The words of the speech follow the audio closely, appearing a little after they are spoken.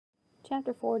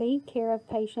Chapter 40, Care of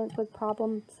Patients with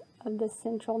Problems of the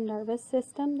Central Nervous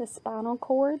System, the Spinal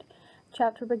Cord.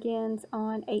 Chapter begins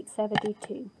on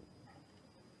 872.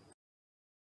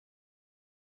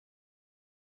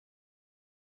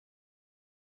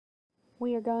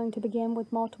 We are going to begin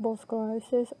with multiple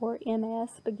sclerosis, or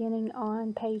MS, beginning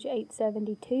on page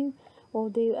 872. We'll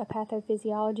do a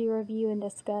pathophysiology review and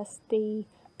discuss the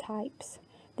types.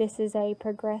 This is a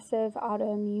progressive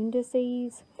autoimmune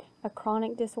disease, a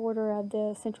chronic disorder of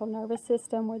the central nervous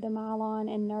system where the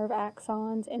myelin and nerve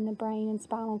axons in the brain and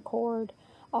spinal cord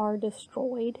are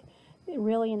destroyed.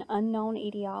 Really an unknown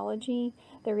etiology.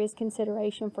 There is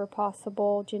consideration for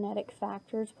possible genetic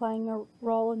factors playing a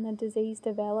role in the disease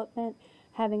development.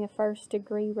 Having a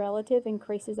first-degree relative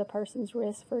increases a person's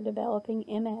risk for developing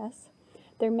MS.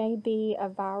 There may be a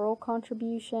viral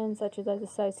contribution, such as those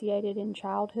associated in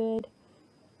childhood.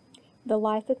 The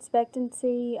life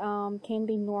expectancy can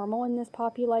be normal in this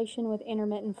population with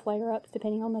intermittent flare-ups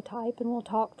depending on the type, and we'll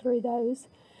talk through those.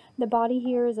 The body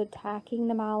here is attacking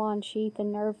the myelin sheath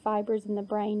and nerve fibers in the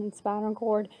brain and spinal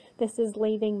cord. This is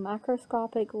leaving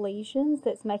microscopic lesions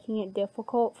that's making it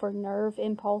difficult for nerve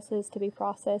impulses to be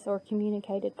processed or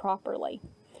communicated properly.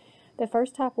 The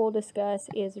first type we'll discuss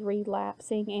is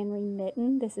relapsing and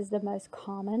remitting. This is the most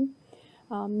common.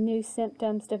 New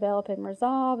symptoms develop and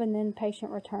resolve, and then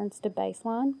patient returns to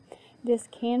baseline. This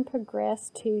can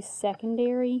progress to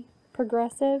secondary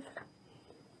progressive.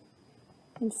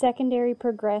 And secondary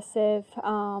progressive,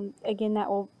 again, that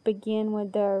will begin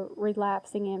with the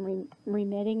relapsing and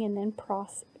remitting and then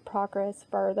progress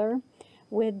further.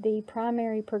 With the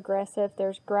primary progressive,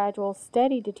 there's gradual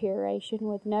steady deterioration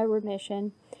with no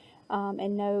remission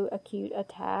and no acute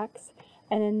attacks.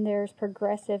 And then there's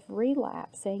progressive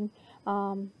relapsing.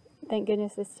 Thank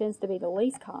goodness this tends to be the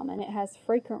least common. It has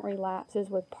frequent relapses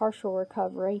with partial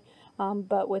recovery,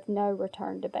 but with no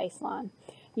return to baseline.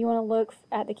 You want to look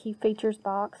at the key features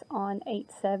box on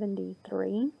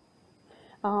 873.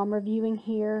 Reviewing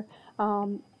here,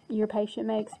 your patient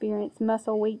may experience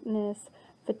muscle weakness,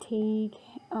 fatigue,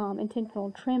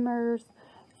 intentional tremors,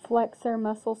 flexor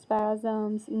muscle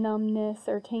spasms, numbness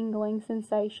or tingling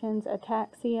sensations,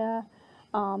 ataxia,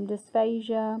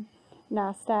 dysphagia,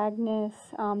 nystagmus,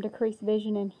 decreased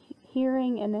vision and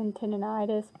hearing, and then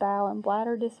tendinitis, bowel and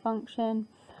bladder dysfunction,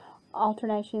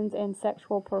 alternations in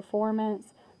sexual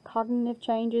performance, cognitive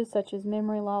changes such as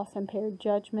memory loss, impaired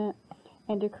judgment,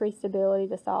 and decreased ability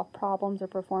to solve problems or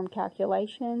perform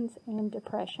calculations, and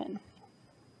depression.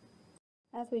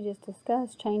 As we just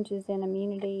discussed, changes in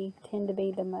immunity tend to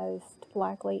be the most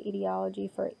likely etiology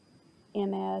for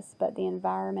MS, but the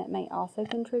environment may also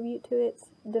contribute to its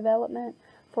development.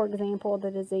 For example,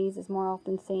 the disease is more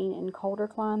often seen in colder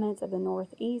climates of the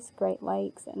Northeast, Great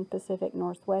Lakes, and Pacific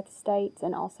Northwest states,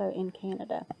 and also in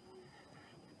Canada.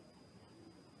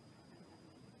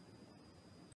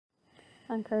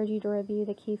 I encourage you to review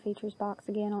the key features box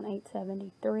again on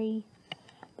 873.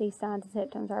 These signs and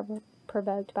symptoms are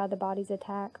provoked by the body's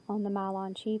attack on the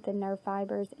myelin sheath and nerve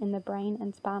fibers in the brain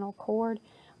and spinal cord,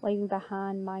 leaving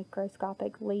behind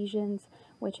microscopic lesions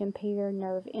which impair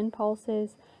nerve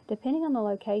impulses. Depending on the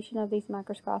location of these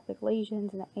microscopic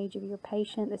lesions and the age of your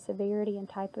patient, the severity and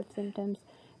type of symptoms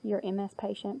your MS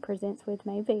patient presents with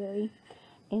may vary.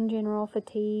 In general,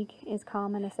 fatigue is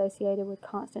common, associated with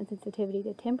constant sensitivity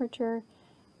to temperature.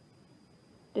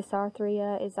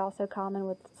 Dysarthria is also common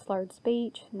with slurred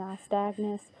speech,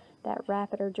 nystagmus, that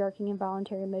rapid or jerking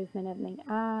involuntary movement of the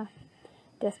eye.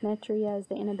 Dysmetria is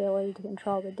the inability to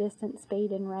control the distance,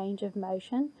 speed, and range of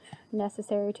motion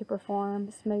necessary to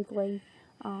perform smoothly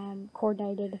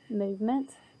coordinated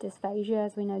movements. Dysphagia,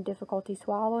 as we know, difficulty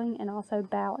swallowing, and also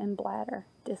bowel and bladder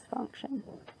dysfunction.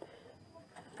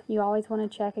 You always want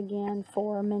to check again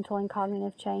for mental and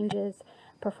cognitive changes,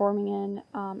 performing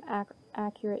an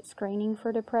accurate screening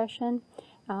for depression,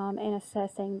 and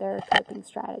assessing their coping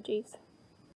strategies.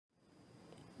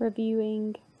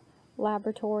 Reviewing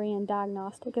laboratory and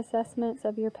diagnostic assessments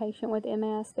of your patient with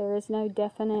MS. There is no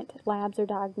definite labs or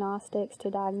diagnostics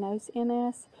to diagnose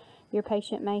MS. Your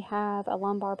patient may have a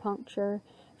lumbar puncture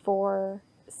for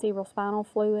cerebrospinal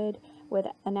fluid, with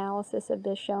analysis of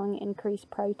this showing increased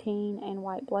protein and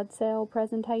white blood cell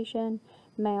presentation.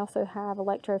 You may also have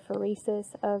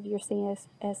electrophoresis of your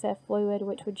CSF fluid,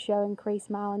 which would show increased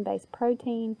myelin-based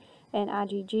protein and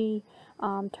IgG,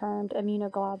 termed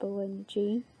immunoglobulin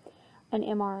G. An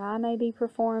MRI may be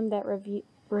performed that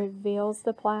reveals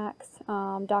the plaques,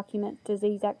 documents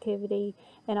disease activity,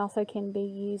 and also can be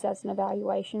used as an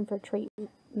evaluation for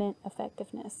treatment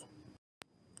effectiveness.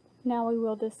 Now we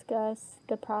will discuss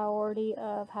the priority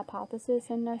of hypothesis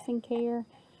in nursing care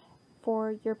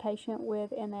for your patient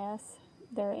with MS.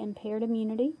 their impaired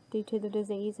immunity due to the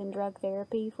disease and drug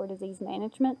therapy for disease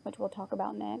management, which we'll talk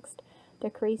about next,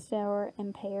 decreased or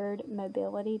impaired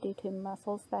mobility due to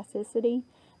muscle spasticity,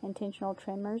 intentional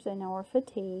tremors, and or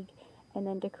fatigue, and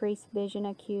then decreased vision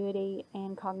acuity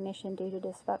and cognition due to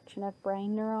dysfunction of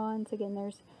brain neurons. Again,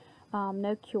 there's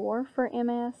no cure for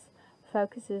MS,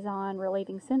 focuses on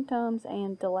relieving symptoms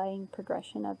and delaying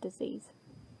progression of disease.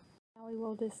 Now we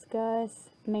will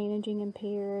discuss managing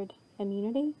impaired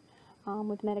immunity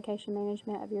with medication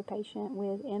management of your patient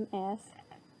with MS.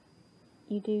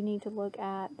 You do need to look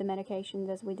at the medications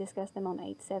as we discussed them on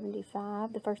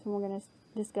 875. The first one we're going to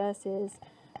discuss is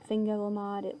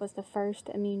fingolimod. It was the first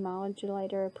immune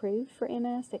modulator approved for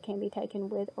MS that can be taken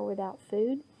with or without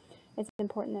food. It's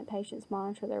important that patients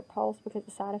monitor their pulse because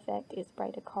the side effect is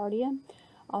bradycardia.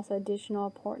 Also, additional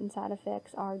important side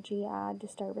effects are GI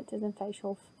disturbances and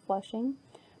facial flushing.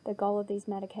 The goal of these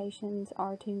medications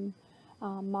are to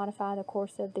modify the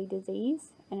course of the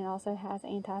disease, and it also has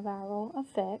antiviral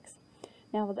effects.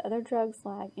 Now, with other drugs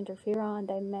like interferon,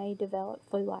 they may develop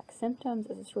flu-like symptoms,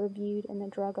 as is reviewed in the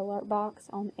drug alert box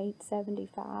on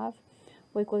 875.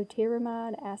 With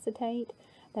gluturamide acetate,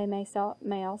 they may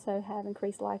also have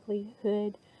increased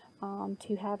likelihood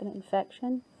to have an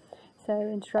infection. So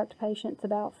instruct patients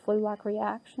about flu-like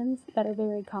reactions that are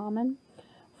very common.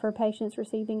 For patients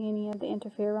receiving any of the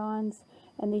interferons,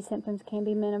 and these symptoms can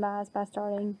be minimized by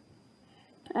starting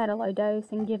at a low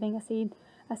dose and giving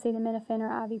acetaminophen or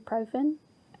ibuprofen.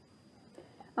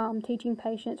 Teaching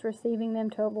patients receiving them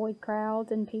to avoid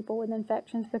crowds and people with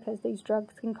infections because these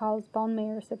drugs can cause bone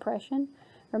marrow suppression.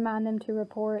 Remind them to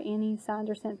report any signs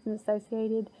or symptoms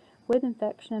associated with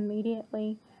infection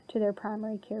immediately to their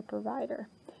primary care provider.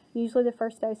 Usually the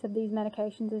first dose of these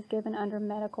medications is given under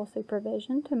medical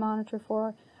supervision to monitor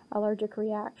for allergic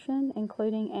reaction,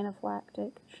 including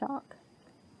anaphylactic shock.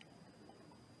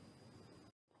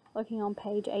 Looking on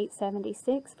page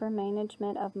 876 for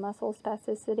management of muscle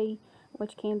spasticity,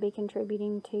 which can be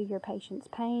contributing to your patient's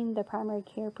pain, the primary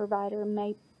care provider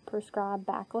may prescribe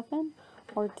baclofen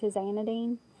or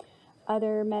tizanidine.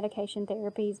 Other medication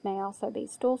therapies may also be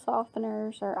stool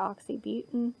softeners or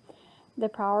oxybutynin. The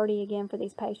priority again for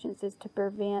these patients is to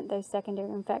prevent those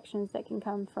secondary infections that can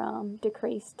come from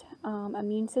decreased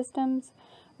immune systems,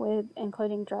 with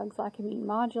including drugs like immune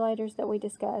modulators that we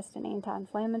discussed and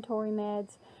anti-inflammatory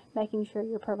meds, making sure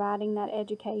you're providing that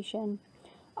education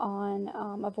on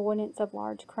avoidance of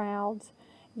large crowds.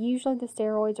 Usually the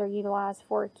steroids are utilized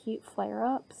for acute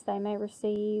flare-ups. They may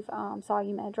receive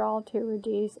solumedrol to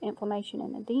reduce inflammation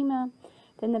and edema.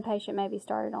 Then the patient may be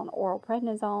started on oral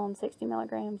prednisone, 60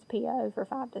 milligrams PO for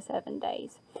 5 to 7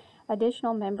 days.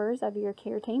 Additional members of your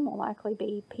care team will likely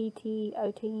be PT,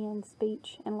 OT, and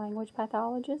speech and language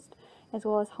pathologist, as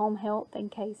well as home health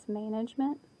and case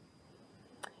management.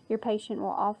 Your patient will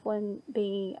often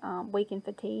be weak and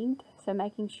fatigued, so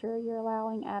making sure you're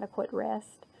allowing adequate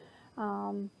rest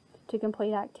to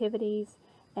complete activities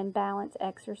and balance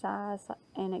exercise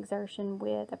and exertion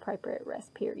with appropriate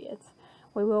rest periods.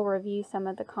 We will review some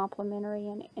of the complementary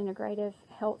and integrative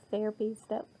health therapies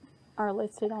that are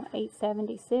listed on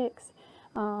 876.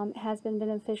 Has been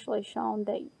beneficially shown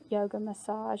that yoga,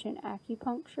 massage, and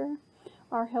acupuncture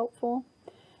are helpful.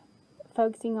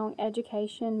 Focusing on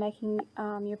education, making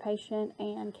your patient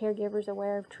and caregivers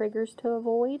aware of triggers to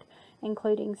avoid,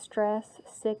 including stress,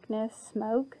 sickness,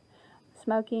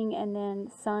 smoking, and then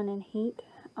sun and heat,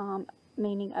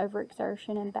 meaning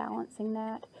overexertion, and balancing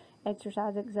that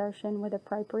exercise exertion with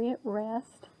appropriate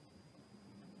rest.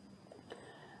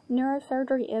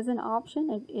 Neurosurgery is an option.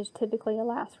 It is typically a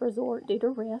last resort due to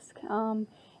risk,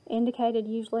 indicated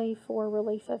usually for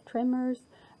relief of tremors.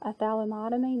 A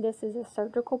thalamotomy, this is a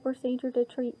surgical procedure to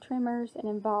treat tremors and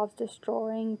involves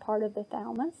destroying part of the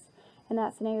thalamus, and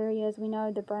that's an area, as we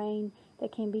know, the brain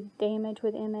that can be damaged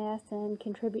with MS and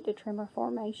contribute to tremor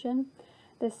formation.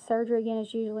 This surgery again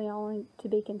is usually only to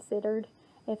be considered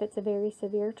if it's a very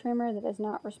severe tremor that has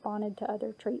not responded to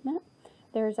other treatment.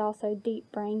 There is also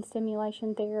deep brain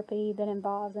stimulation therapy that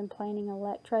involves implanting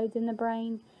electrodes in the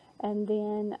brain, and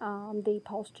then the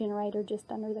pulse generator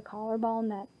just under the collarbone.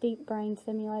 That deep brain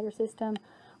stimulator system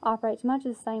operates much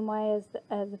the same way as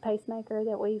the pacemaker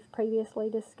that we've previously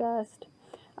discussed,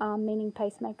 meaning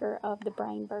pacemaker of the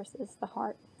brain versus the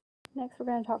heart. Next, we're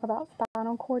going to talk about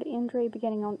spinal cord injury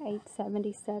beginning on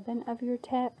 877 of your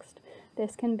text.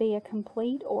 This can be a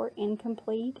complete or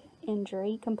incomplete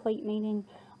injury. Complete meaning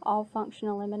all function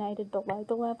eliminated below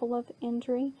the level of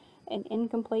injury, and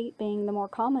incomplete, being the more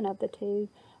common of the two,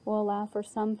 will allow for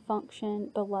some function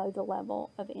below the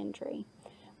level of injury.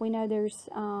 We know there's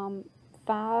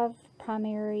 5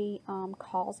 primary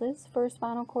causes for a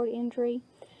spinal cord injury.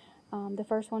 The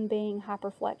first one being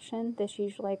hyperflexion. This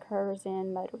usually occurs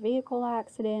in motor vehicle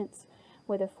accidents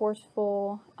with a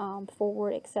forceful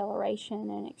forward acceleration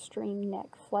and extreme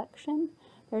neck flexion.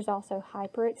 There's also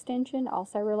hyperextension,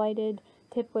 also related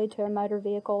typically to a motor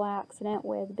vehicle accident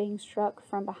with being struck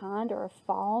from behind or a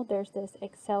fall. There's this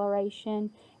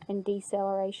acceleration and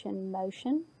deceleration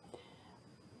motion.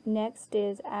 Next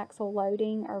is axial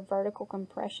loading or vertical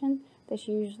compression. This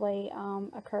usually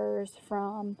occurs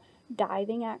from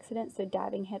diving accidents, so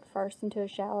diving head first into a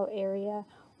shallow area,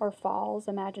 or falls.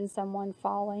 Imagine someone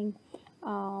falling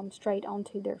straight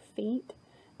onto their feet.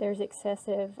 There's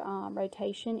excessive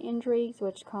rotation injuries,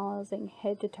 which causing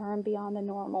head to turn beyond the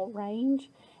normal range,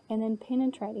 and then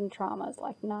penetrating traumas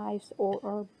like knives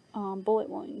or bullet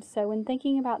wounds. So when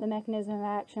thinking about the mechanism of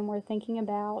action, we're thinking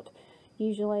about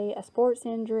usually a sports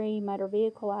injury, motor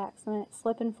vehicle accident,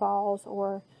 slip and falls,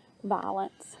 or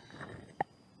violence.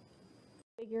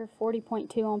 Figure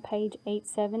 40.2 on page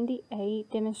 878,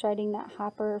 demonstrating that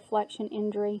hyperflexion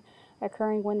injury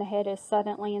occurring when the head is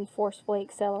suddenly and forcefully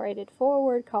accelerated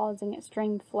forward, causing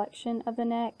extreme flexion of the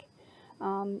neck.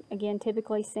 Again,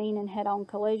 typically seen in head-on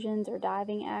collisions or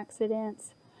diving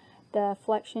accidents. The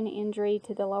flexion injury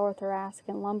to the lower thoracic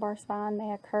and lumbar spine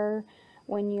may occur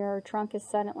when your trunk is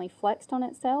suddenly flexed on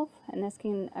itself, and this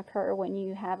can occur when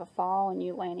you have a fall and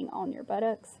you landing on your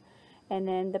buttocks. And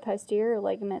then the posterior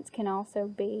ligaments can also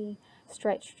be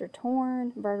stretched or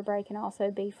torn. Vertebrae can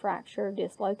also be fractured,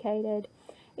 dislocated.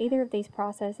 Either of these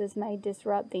processes may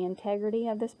disrupt the integrity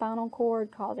of the spinal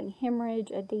cord, causing hemorrhage,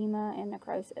 edema, and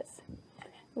necrosis,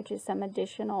 which is some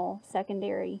additional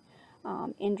secondary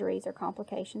injuries or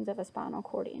complications of a spinal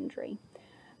cord injury.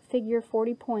 Figure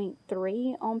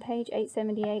 40.3 on page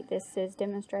 878, this is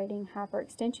demonstrating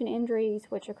hyperextension injuries,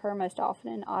 which occur most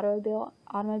often in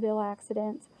automobile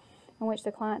accidents, in which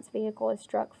the client's vehicle is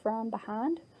struck from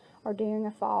behind or during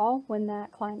a fall when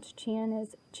that client's chin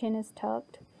is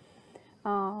tucked.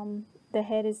 The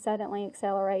head is suddenly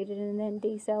accelerated and then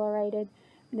decelerated.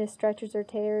 This stretches or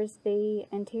tears the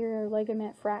anterior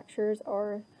ligament, fractures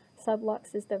or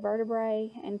subluxes the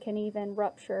vertebrae, and can even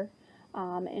rupture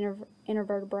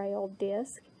intervertebral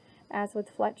disc. As with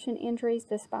flexion injuries,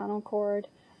 the spinal cord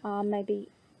may be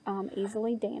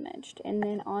easily damaged. And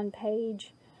then on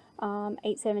page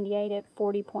 878 at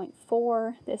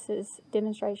 40.4, this is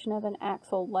demonstration of an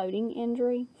axial loading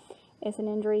injury. It's an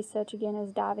injury such again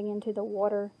as diving into the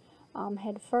water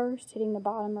head first, hitting the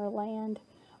bottom or land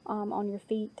on your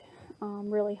feet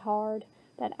really hard.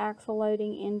 That axial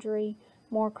loading injury,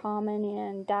 more common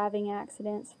in diving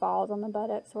accidents, falls on the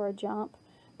buttocks, or a jump.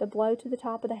 The blow to the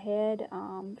top of the head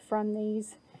from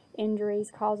these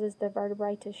injuries causes the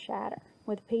vertebrae to shatter,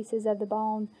 with pieces of the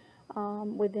bone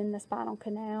within the spinal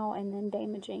canal, and then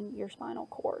damaging your spinal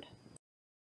cord.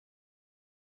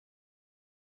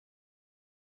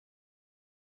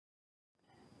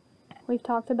 We've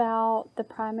talked about the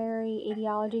primary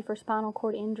etiology for spinal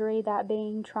cord injury, that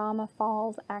being trauma,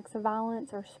 falls, acts of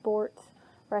violence, or sports,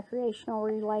 recreational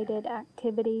related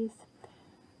activities.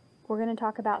 We're going to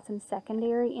talk about some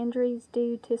secondary injuries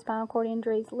due to spinal cord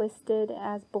injuries listed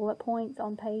as bullet points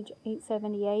on page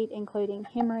 878, including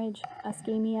hemorrhage,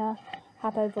 ischemia,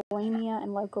 hypovolemia,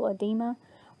 and local edema.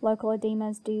 Local edema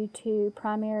is due to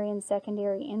primary and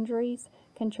secondary injuries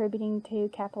contributing to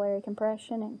capillary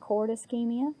compression and cord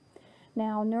ischemia.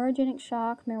 Now, neurogenic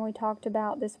shock, remember we talked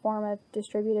about this form of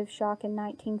distributive shock in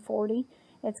 1940.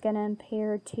 It's going to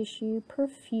impair tissue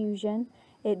perfusion.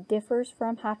 It differs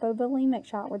from hypovolemic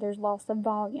shock, where there's loss of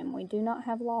volume. We do not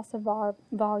have loss of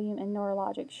volume in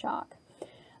neurologic shock.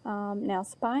 Now,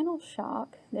 spinal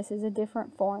shock, this is a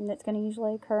different form that's going to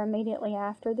usually occur immediately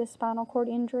after the spinal cord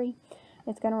injury.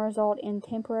 It's going to result in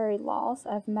temporary loss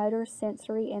of motor,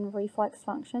 sensory, and reflex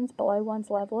functions below one's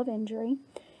level of injury.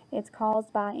 It's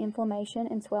caused by inflammation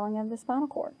and swelling of the spinal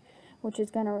cord, which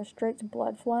is going to restrict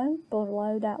blood flow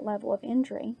below that level of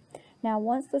injury. Now,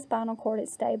 once the spinal cord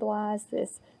is stabilized,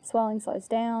 this swelling slows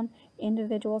down,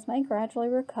 individuals may gradually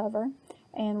recover,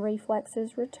 and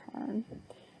reflexes return.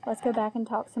 Let's go back and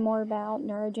talk some more about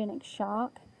neurogenic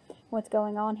shock. What's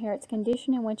going on here? It's a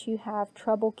condition in which you have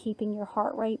trouble keeping your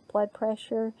heart rate, blood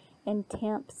pressure, and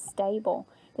temp stable.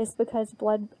 This is because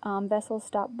blood vessels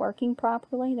stop working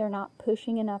properly. They're not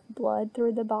pushing enough blood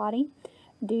through the body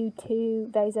due to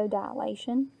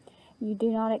vasodilation. You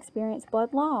do not experience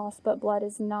blood loss, but blood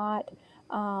is not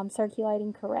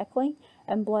circulating correctly,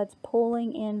 and blood's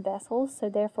pulling in vessels, so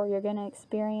therefore you're going to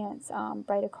experience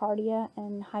bradycardia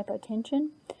and hypotension.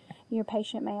 Your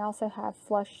patient may also have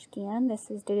flushed skin.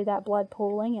 This is due to that blood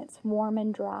pooling. It's warm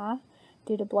and dry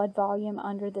due to blood volume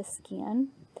under the skin.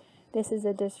 This is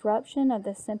a disruption of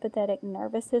the sympathetic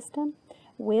nervous system.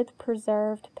 with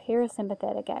preserved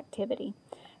parasympathetic activity.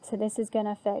 So this is going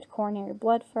to affect coronary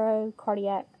blood flow,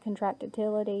 cardiac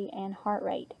contractility, and heart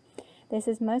rate. This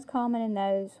is most common in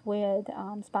those with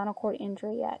spinal cord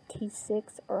injury at T6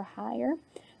 or higher,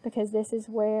 because this is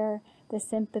where the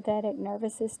sympathetic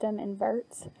nervous system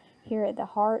inverts here at the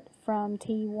heart from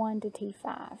T1 to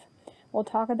T5. We'll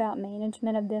talk about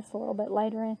management of this a little bit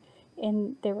later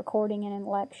in the recording and in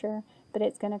lecture, but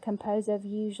it's going to compose of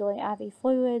usually IV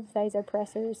fluids,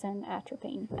 vasopressors, and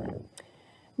atropine.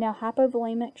 Now,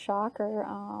 hypovolemic shock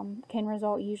can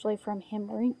result usually from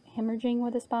hemorrhaging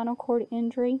with a spinal cord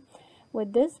injury.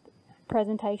 With this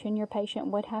presentation, your patient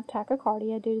would have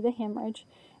tachycardia due to the hemorrhage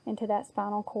into that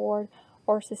spinal cord,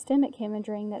 or systemic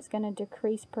hemorrhaging that's going to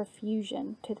decrease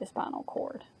perfusion to the spinal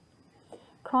cord.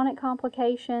 Chronic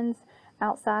complications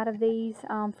outside of these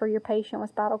for your patient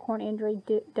with spinal cord injury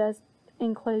does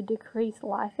include decreased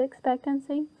life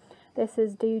expectancy. This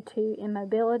is due to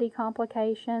immobility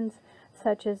complications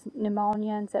such as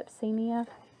pneumonia and sepsemia.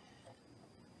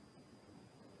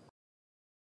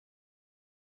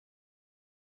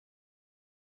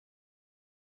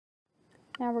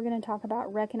 Now we're going to talk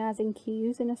about recognizing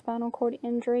cues in a spinal cord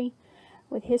injury,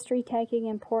 with history taking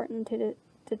important to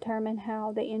determine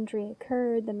how the injury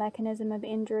occurred, the mechanism of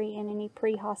injury, and any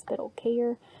pre-hospital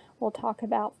care. We'll talk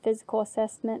about physical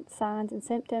assessment, signs and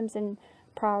symptoms, and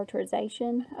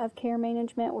prioritization of care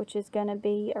management, which is going to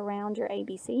be around your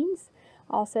ABCs.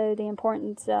 Also, the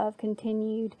importance of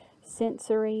continued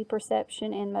sensory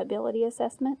perception and mobility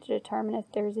assessment to determine if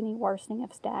there's any worsening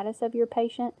of status of your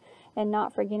patient, and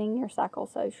not forgetting your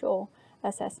psychosocial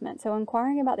assessment. So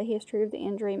inquiring about the history of the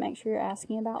injury, make sure you're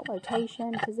asking about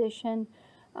location, position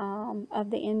of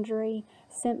the injury,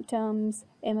 symptoms,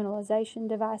 immobilization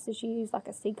devices used like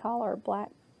a C-collar or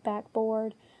black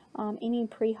backboard, any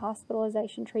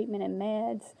pre-hospitalization treatment and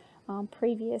meds,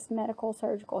 previous medical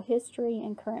surgical history,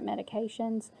 and current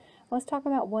medications. Let's talk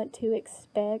about what to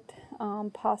expect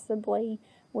possibly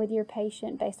with your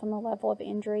patient based on the level of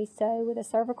injury. So with a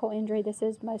cervical injury, this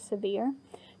is most severe.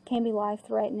 Can be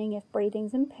life-threatening if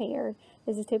breathing's impaired.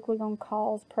 This is typically going to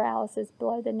cause paralysis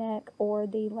below the neck or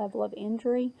the level of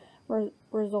injury,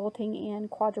 resulting in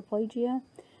quadriplegia.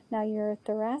 Now, your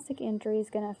thoracic injury is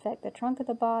going to affect the trunk of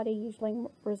the body, usually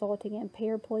resulting in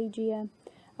paraplegia.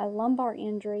 A lumbar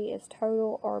injury is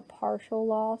total or partial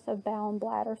loss of bowel and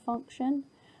bladder function.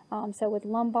 So with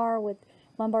lumbar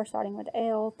starting with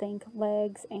L, think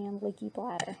legs and leaky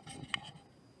bladder.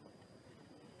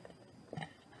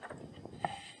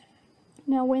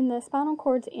 Now, when the spinal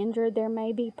cord's injured, there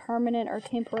may be permanent or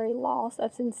temporary loss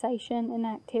of sensation and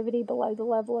activity below the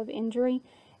level of injury.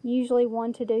 Usually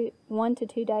 1 to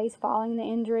 2 days following the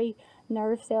injury,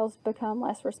 nerve cells become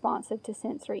less responsive to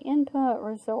sensory input,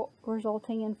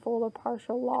 resulting in full or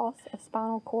partial loss of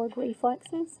spinal cord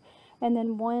reflexes. And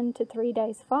then 1 to 3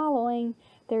 days following,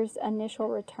 there's initial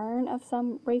return of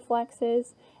some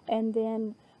reflexes, and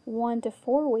then 1 to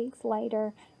 4 weeks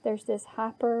later, there's this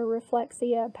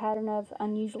hyperreflexia, a pattern of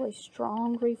unusually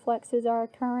strong reflexes are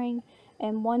occurring,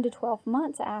 and 1 to 12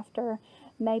 months after,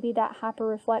 maybe that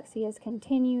hyperreflexia is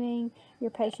continuing.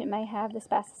 Your patient may have the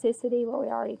spasticity, where we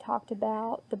already talked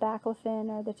about the baclofen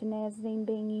or the tenazine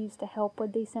being used to help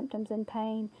with these symptoms and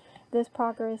pain. This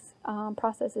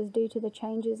process is due to the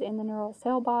changes in the neural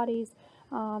cell bodies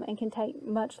and can take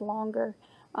much longer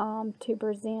to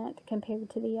present compared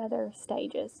to the other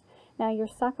stages. Now, your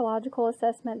psychological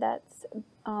assessment, that's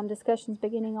discussions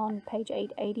beginning on page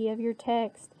 880 of your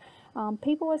text.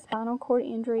 People with spinal cord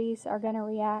injuries are going to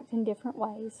react in different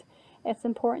ways. It's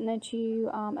important that you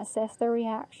assess their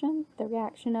reaction, the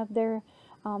reaction of their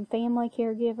family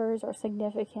caregivers or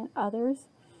significant others.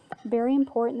 Very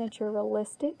important that you're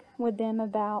realistic with them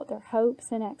about their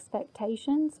hopes and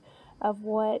expectations of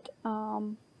what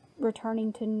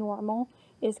returning to normal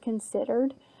is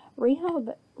considered.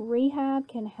 Rehab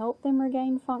can help them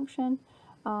regain function.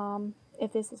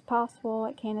 If this is possible,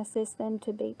 it can assist them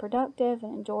to be productive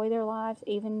and enjoy their lives,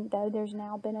 even though there's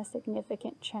now been a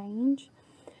significant change.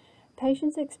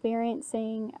 Patients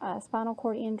experiencing a spinal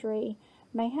cord injury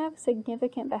may have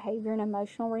significant behavior and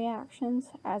emotional reactions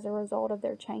as a result of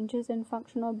their changes in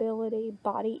functional ability,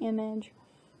 body image,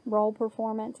 role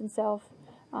performance, and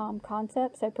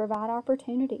self-concept. So provide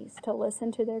opportunities to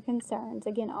listen to their concerns,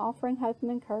 again offering hope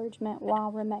and encouragement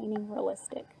while remaining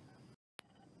realistic.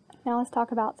 Now let's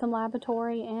talk about some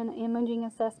laboratory and imaging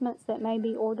assessments that may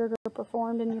be ordered or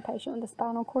performed in your patient with a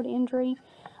spinal cord injury.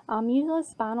 Usually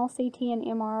spinal CT and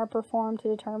MRI are performed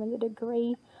to determine the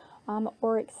degree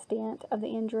or extent of the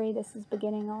injury. This is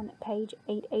beginning on page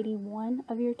 881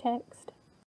 of your text.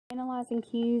 Analyzing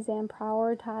cues and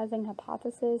prioritizing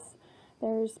hypothesis.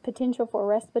 There's potential for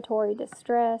respiratory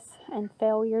distress and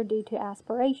failure due to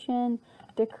aspiration,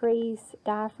 decreased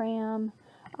diaphragm,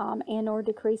 and or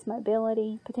decreased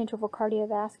mobility, potential for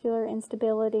cardiovascular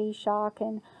instability, shock,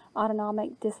 and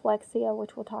autonomic dyslexia,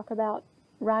 which we'll talk about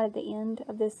right at the end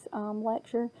of this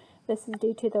lecture. This is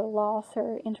due to the loss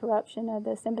or interruption of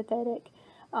the sympathetic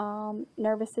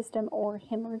nervous system or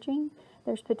hemorrhaging.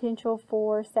 There's potential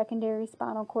for secondary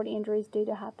spinal cord injuries due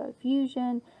to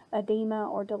hypofusion, edema,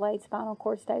 or delayed spinal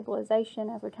cord stabilization,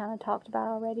 as we kind of talked about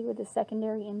already with the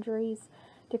secondary injuries.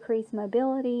 Decreased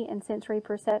mobility and sensory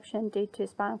perception due to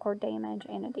spinal cord damage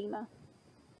and edema.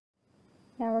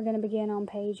 Now we're going to begin on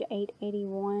page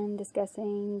 881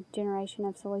 discussing generation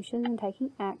of solutions and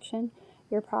taking action.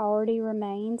 Your priority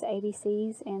remains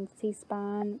ABCs and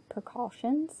C-spine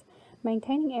precautions.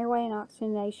 Maintaining airway and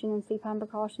oxygenation and C-spine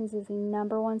precautions is the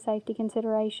 #1 safety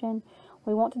consideration.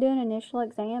 We want to do an initial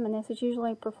exam, and this is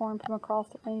usually performed from across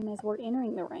the room as we're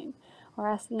entering the room. We're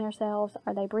asking ourselves,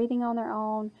 are they breathing on their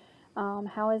own?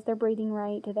 How is their breathing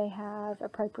rate? Do they have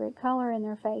appropriate color in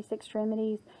their face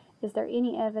extremities? Is there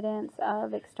any evidence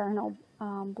of external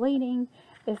bleeding?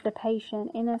 Is the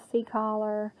patient in a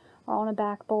C-collar or on a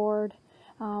backboard?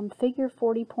 Figure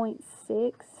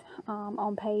 40.6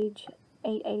 on page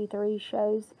 883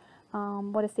 shows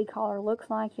what a C-collar looks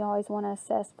like. You always want to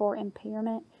assess for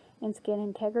impairment in skin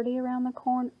integrity around the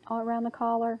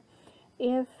collar.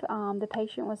 If the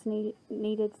patient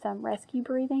needed some rescue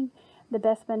breathing, the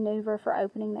best maneuver for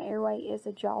opening the airway is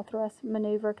a jaw thrust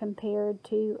maneuver compared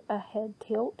to a head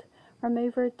tilt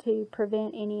maneuver to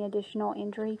prevent any additional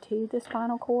injury to the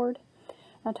spinal cord.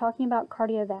 Now, talking about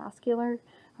cardiovascular,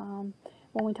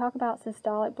 when we talk about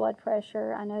systolic blood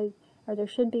pressure, I know, or there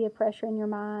should be a pressure in your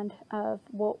mind of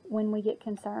when we get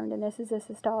concerned, and this is a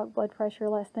systolic blood pressure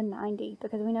less than 90,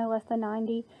 because we know less than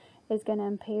 90 is going to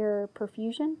impair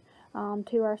perfusion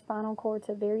to our spinal cord,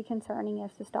 so very concerning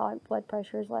if systolic blood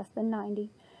pressure is less than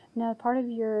 90. Now, part of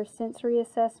your sensory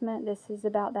assessment, this is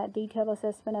about that detailed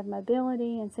assessment of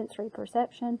mobility and sensory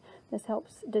perception. This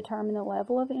helps determine the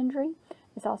level of injury.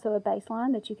 It's also a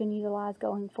baseline that you can utilize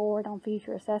going forward on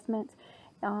future assessments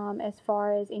as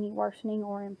far as any worsening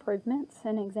or improvements.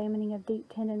 And examining of deep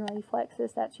tendon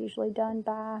reflexes, that's usually done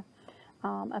by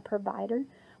a provider.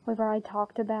 We've already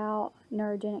talked about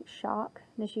neurogenic shock.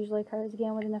 This usually occurs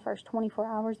again within the first 24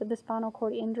 hours of the spinal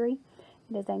cord injury.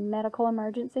 It is a medical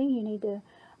emergency. You need to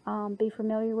be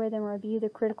familiar with and review the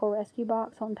critical rescue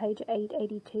box on page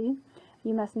 882.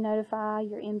 You must notify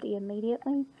your MD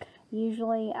immediately.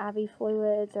 Usually IV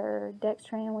fluids or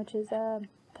dextran, which is a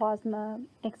plasma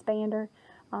expander.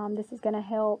 This is going to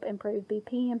help improve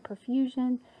BP and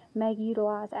perfusion. May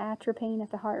utilize atropine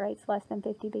if the heart rate's less than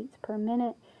 50 beats per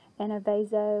minute, and a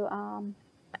vasoactive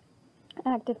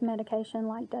medication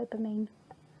like dopamine.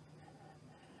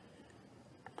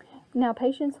 Now,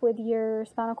 patients with your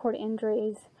spinal cord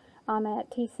injuries at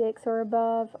T6 or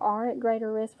above are at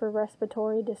greater risk for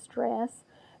respiratory distress.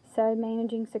 So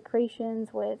managing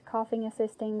secretions with coughing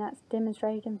assisting, that's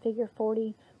demonstrated in figure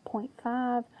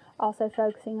 40.5. Also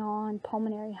focusing on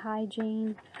pulmonary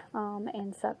hygiene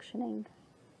and suctioning.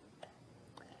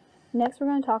 Next, we're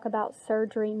going to talk about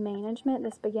surgery management.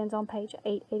 This begins on page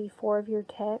 884 of your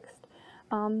text.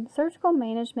 Surgical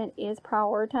management is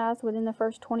prioritized within the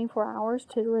first 24 hours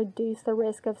to reduce the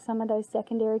risk of some of those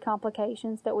secondary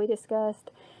complications that we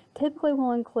discussed. Typically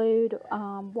will include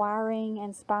wiring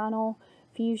and spinal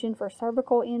fusion for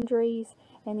cervical injuries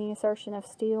and the insertion of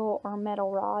steel or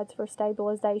metal rods for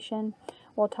stabilization.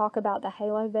 We'll talk about the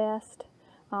halo vest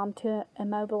to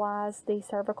immobilize the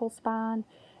cervical spine.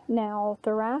 Now,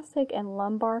 thoracic and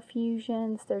lumbar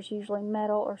fusions, there's usually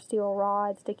metal or steel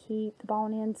rods to keep the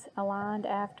bone ends aligned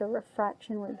after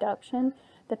refraction reduction.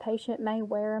 The patient may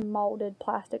wear a molded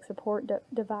plastic support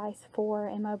device for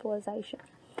immobilization.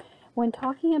 When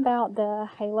talking about the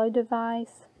halo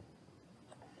device,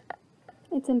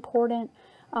 it's important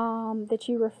that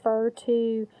you refer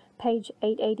to page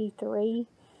 883.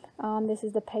 This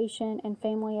is the patient and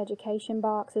family education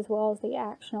box as well as the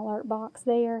action alert box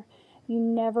there. You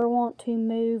never want to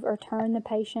move or turn the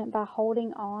patient by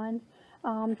holding on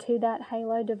to that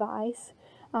halo device.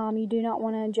 You do not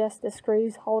want to adjust the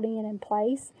screws holding it in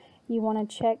place. You want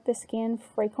to check the skin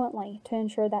frequently to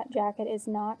ensure that jacket is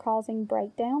not causing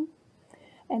breakdown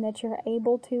and that you're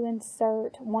able to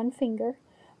insert one finger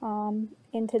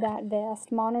into that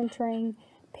vest, monitoring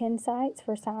pin sites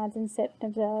for signs and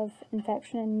symptoms of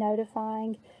infection and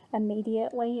notifying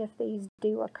immediately if these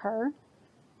do occur.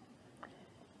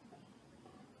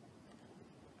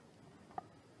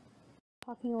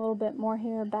 Talking a little bit more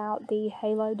here about the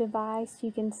halo device,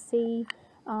 you can see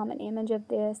an image of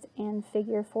this in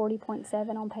figure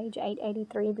 40.7 on page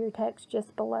 883 of your text,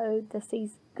 just below the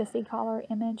C-collar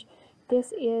image.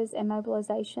 This is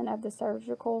immobilization of the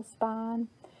cervical spine.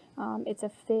 It's a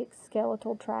fixed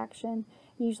skeletal traction,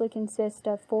 usually consists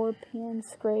of 4 pins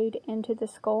screwed into the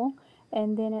skull,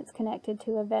 and then it's connected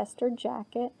to a vest or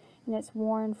jacket, and it's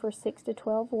worn for 6 to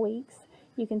 12 weeks.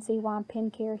 You can see why pin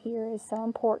care here is so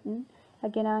important.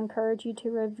 Again, I encourage you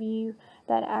to review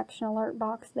that action alert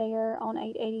box there on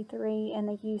 883 and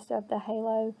the use of the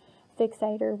halo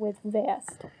fixator with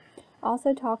vest.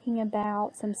 Also talking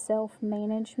about some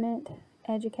self-management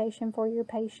education for your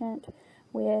patient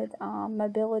with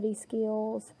mobility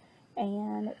skills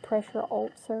and pressure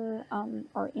ulcer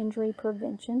or injury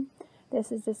prevention.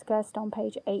 This is discussed on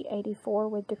page 884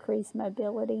 with decreased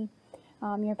mobility.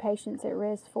 Your patient's at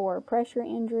risk for pressure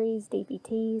injuries,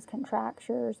 DVTs,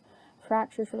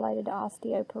 fractures related to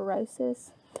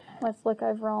osteoporosis. Let's look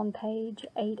over on page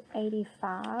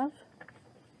 885.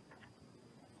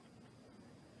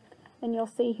 And you'll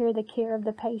see here the care of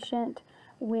the patient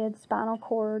with spinal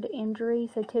cord injury.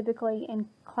 So typically in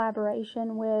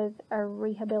collaboration with a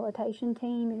rehabilitation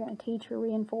team, you're going to teach or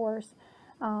reinforce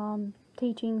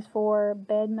teachings for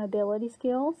bed mobility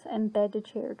skills and bed to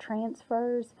chair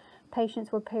transfers.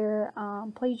 Patients with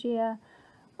paraplegia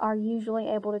are usually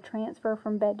able to transfer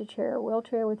from bed to chair or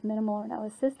wheelchair with minimal or no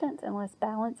assistance unless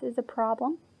balance is a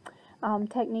problem.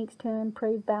 Techniques to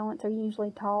improve balance are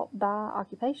usually taught by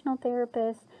occupational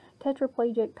therapists.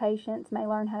 Tetraplegic patients may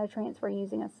learn how to transfer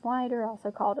using a slider,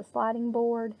 also called a sliding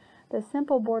board. The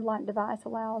simple board-like device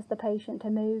allows the patient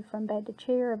to move from bed to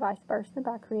chair or vice versa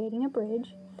by creating a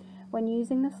bridge. When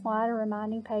using the slider,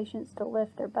 reminding patients to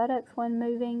lift their buttocks when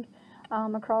moving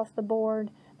across the board.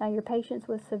 Now, your patients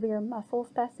with severe muscle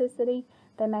spasticity,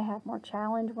 they may have more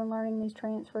challenge when learning these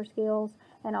transfer skills,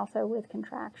 and also with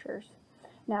contractures.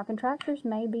 Now, contractures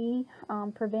may be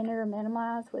prevented or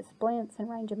minimized with splints and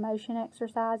range of motion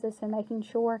exercises, so making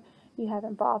sure you have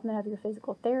involvement of your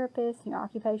physical therapist, your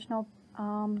occupational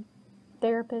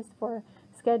therapist for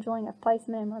scheduling of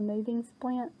placement and removing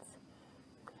splints.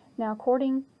 Now,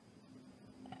 according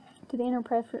to the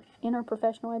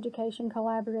Interprofessional Education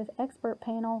Collaborative Expert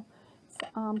Panel,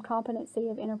 competency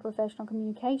of interprofessional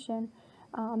communication,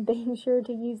 being sure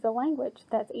to use the language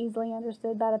that's easily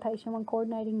understood by the patient when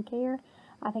coordinating care.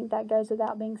 I think that goes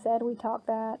without being said. We talk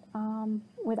that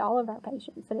with all of our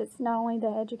patients, that it's not only the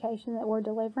education that we're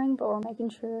delivering, but we're making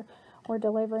sure we're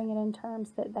delivering it in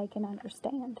terms that they can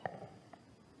understand.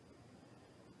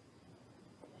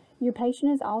 Your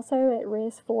patient is also at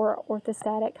risk for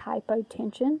orthostatic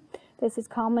hypotension. This is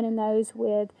common in those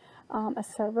with a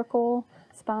cervical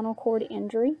spinal cord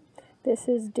injury. This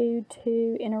is due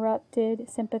to interrupted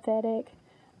sympathetic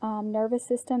nervous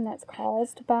system that's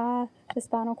caused by the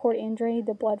spinal cord injury.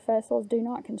 The blood vessels do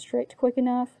not constrict quick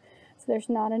enough, so there's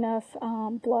not enough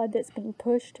blood that's being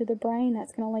pushed to the brain.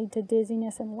 That's going to lead to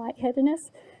dizziness and lightheadedness.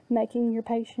 Making your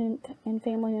patient and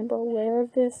family member aware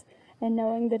of this and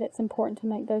knowing that it's important to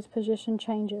make those position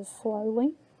changes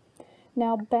slowly.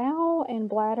 Now, bowel and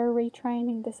bladder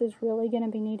retraining, this is really going to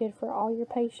be needed for all your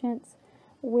patients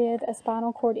with a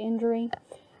spinal cord injury.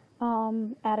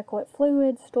 Adequate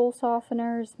fluids, stool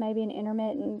softeners, maybe an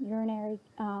intermittent urinary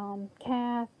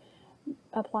cath,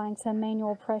 applying some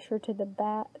manual pressure to the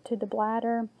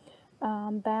bladder,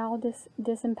 bowel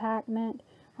disimpactment,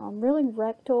 really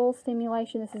rectal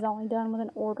stimulation. This is only done with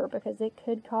an order because it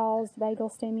could cause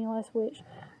vagal stimulus, which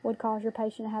would cause your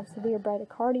patient to have severe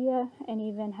bradycardia and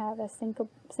even have a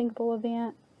syncopal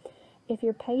event. If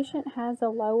your patient has a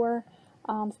lower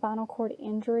spinal cord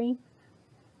injury,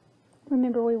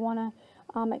 remember we want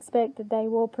to expect that they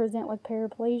will present with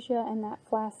paraplegia and that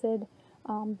flaccid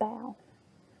bowel.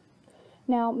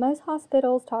 Now, most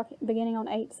hospitals, beginning on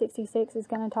 866, is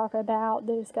going to talk about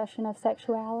the discussion of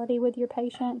sexuality with your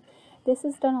patient. This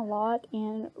is done a lot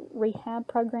in rehab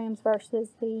programs versus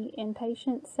the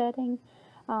inpatient setting.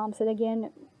 So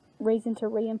again, reason to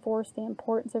reinforce the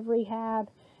importance of rehab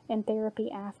and therapy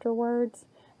afterwards.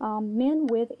 Men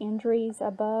with injuries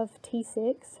above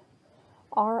T6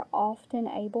 are often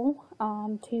able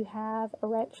to have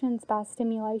erections by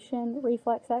stimulation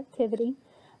reflex activity.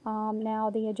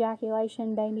 Now, the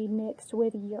ejaculation may be mixed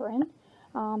with urine.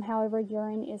 However,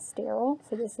 urine is sterile,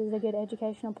 so this is a good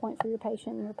educational point for your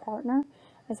patient and your partner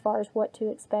as far as what to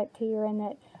expect here, and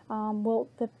that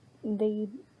the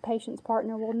patient's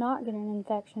partner will not get an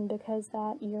infection because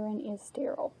that urine is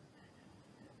sterile.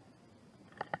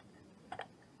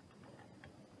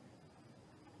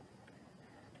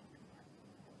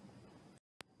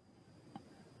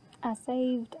 I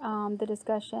saved the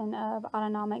discussion of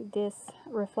autonomic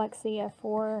dysreflexia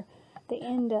for the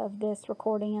end of this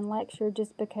recording and lecture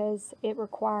just because it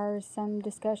requires some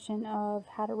discussion of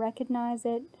how to recognize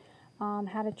it,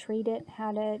 how to treat it,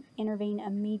 how to intervene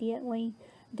immediately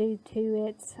due to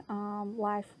its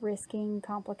life-risking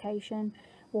complication.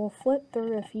 We'll flip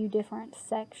through a few different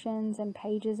sections and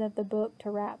pages of the book to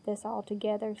wrap this all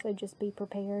together, so just be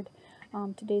prepared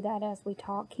to do that as we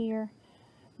talk here.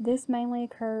 This mainly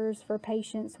occurs for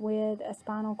patients with a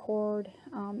spinal cord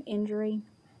injury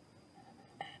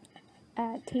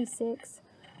at T6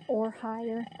 or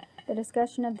higher. The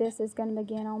discussion of this is going to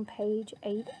begin on page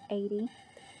 880.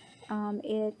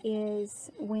 It is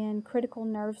when critical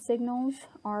nerve signals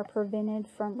are prevented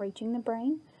from reaching the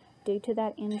brain due to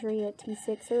that injury at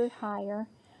T6 or higher.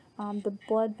 The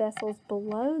blood vessels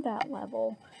below that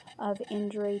level of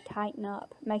injury tighten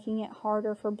up, making it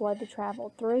harder for blood to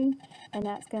travel through, and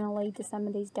that's going to lead to some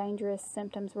of these dangerous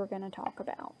symptoms we're going to talk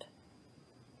about.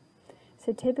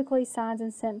 So typically signs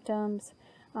and symptoms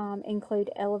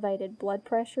include elevated blood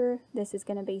pressure. This is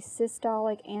going to be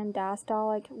systolic and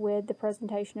diastolic with the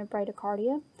presentation of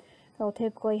bradycardia. They'll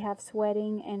typically have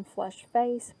sweating and flushed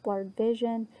face, blurred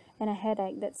vision, and a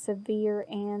headache that's severe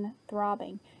and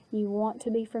throbbing. You want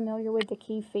to be familiar with the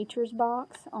key features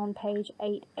box on page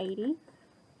 880.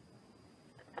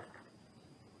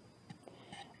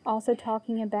 Also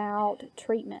talking about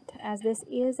treatment, as this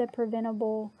is a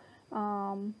preventable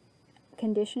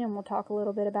condition, and we'll talk a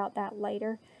little bit about that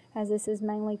later, as this is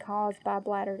mainly caused by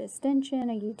bladder distension,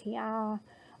 a UTI,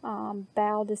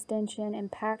 bowel distension,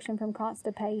 impaction from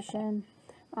constipation,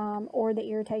 or the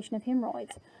irritation of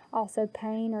hemorrhoids. Also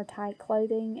pain or tight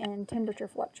clothing and temperature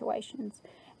fluctuations.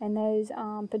 And those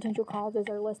potential causes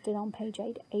are listed on page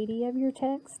 880 of your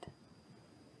text.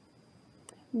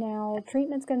 Now,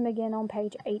 treatment's going to begin on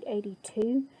page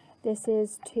 882. This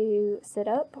is to sit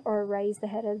up or raise the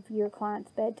head of your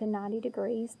client's bed to 90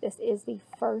 degrees. This is the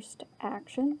first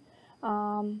action.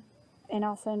 And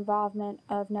also involvement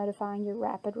of notifying your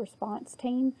rapid response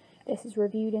team. This is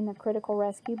reviewed in the critical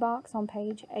rescue box on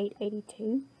page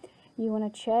 882. You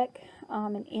want to check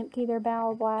and empty their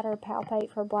bowel bladder, palpate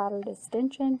for bladder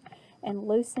distension, and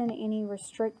loosen any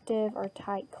restrictive or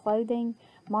tight clothing.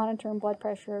 Monitoring blood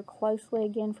pressure closely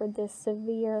again for this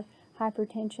severe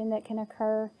hypertension that can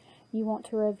occur. You want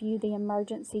to review the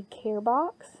emergency care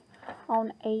box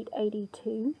on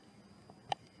 882.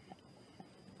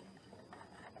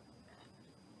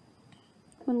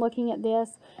 When looking at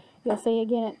this, you'll see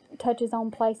again it touches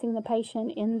on placing the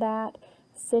patient in that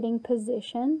sitting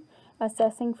position,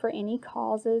 assessing for any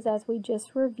causes as we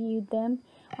just reviewed them,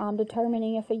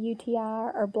 determining if a UTI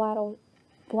or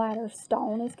bladder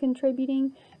stone is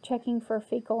contributing, checking for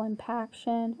fecal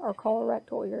impaction or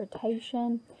colorectal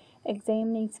irritation,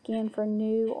 examining skin for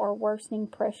new or worsening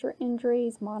pressure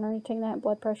injuries, monitoring that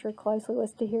blood pressure closely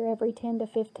listed here every 10 to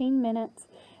 15 minutes,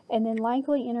 and then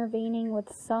likely intervening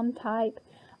with some type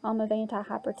of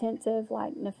antihypertensive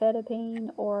like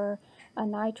nifedipine or a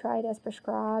nitrite as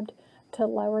prescribed to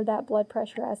lower that blood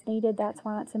pressure as needed. That's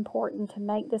why it's important to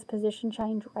make this position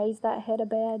change, raise that head of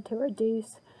bed to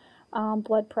reduce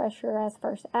blood pressure as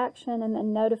first action, and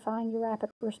then notifying your rapid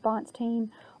response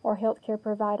team or healthcare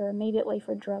provider immediately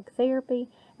for drug therapy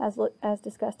as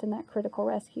discussed in that critical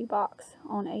rescue box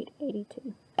on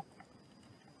 882.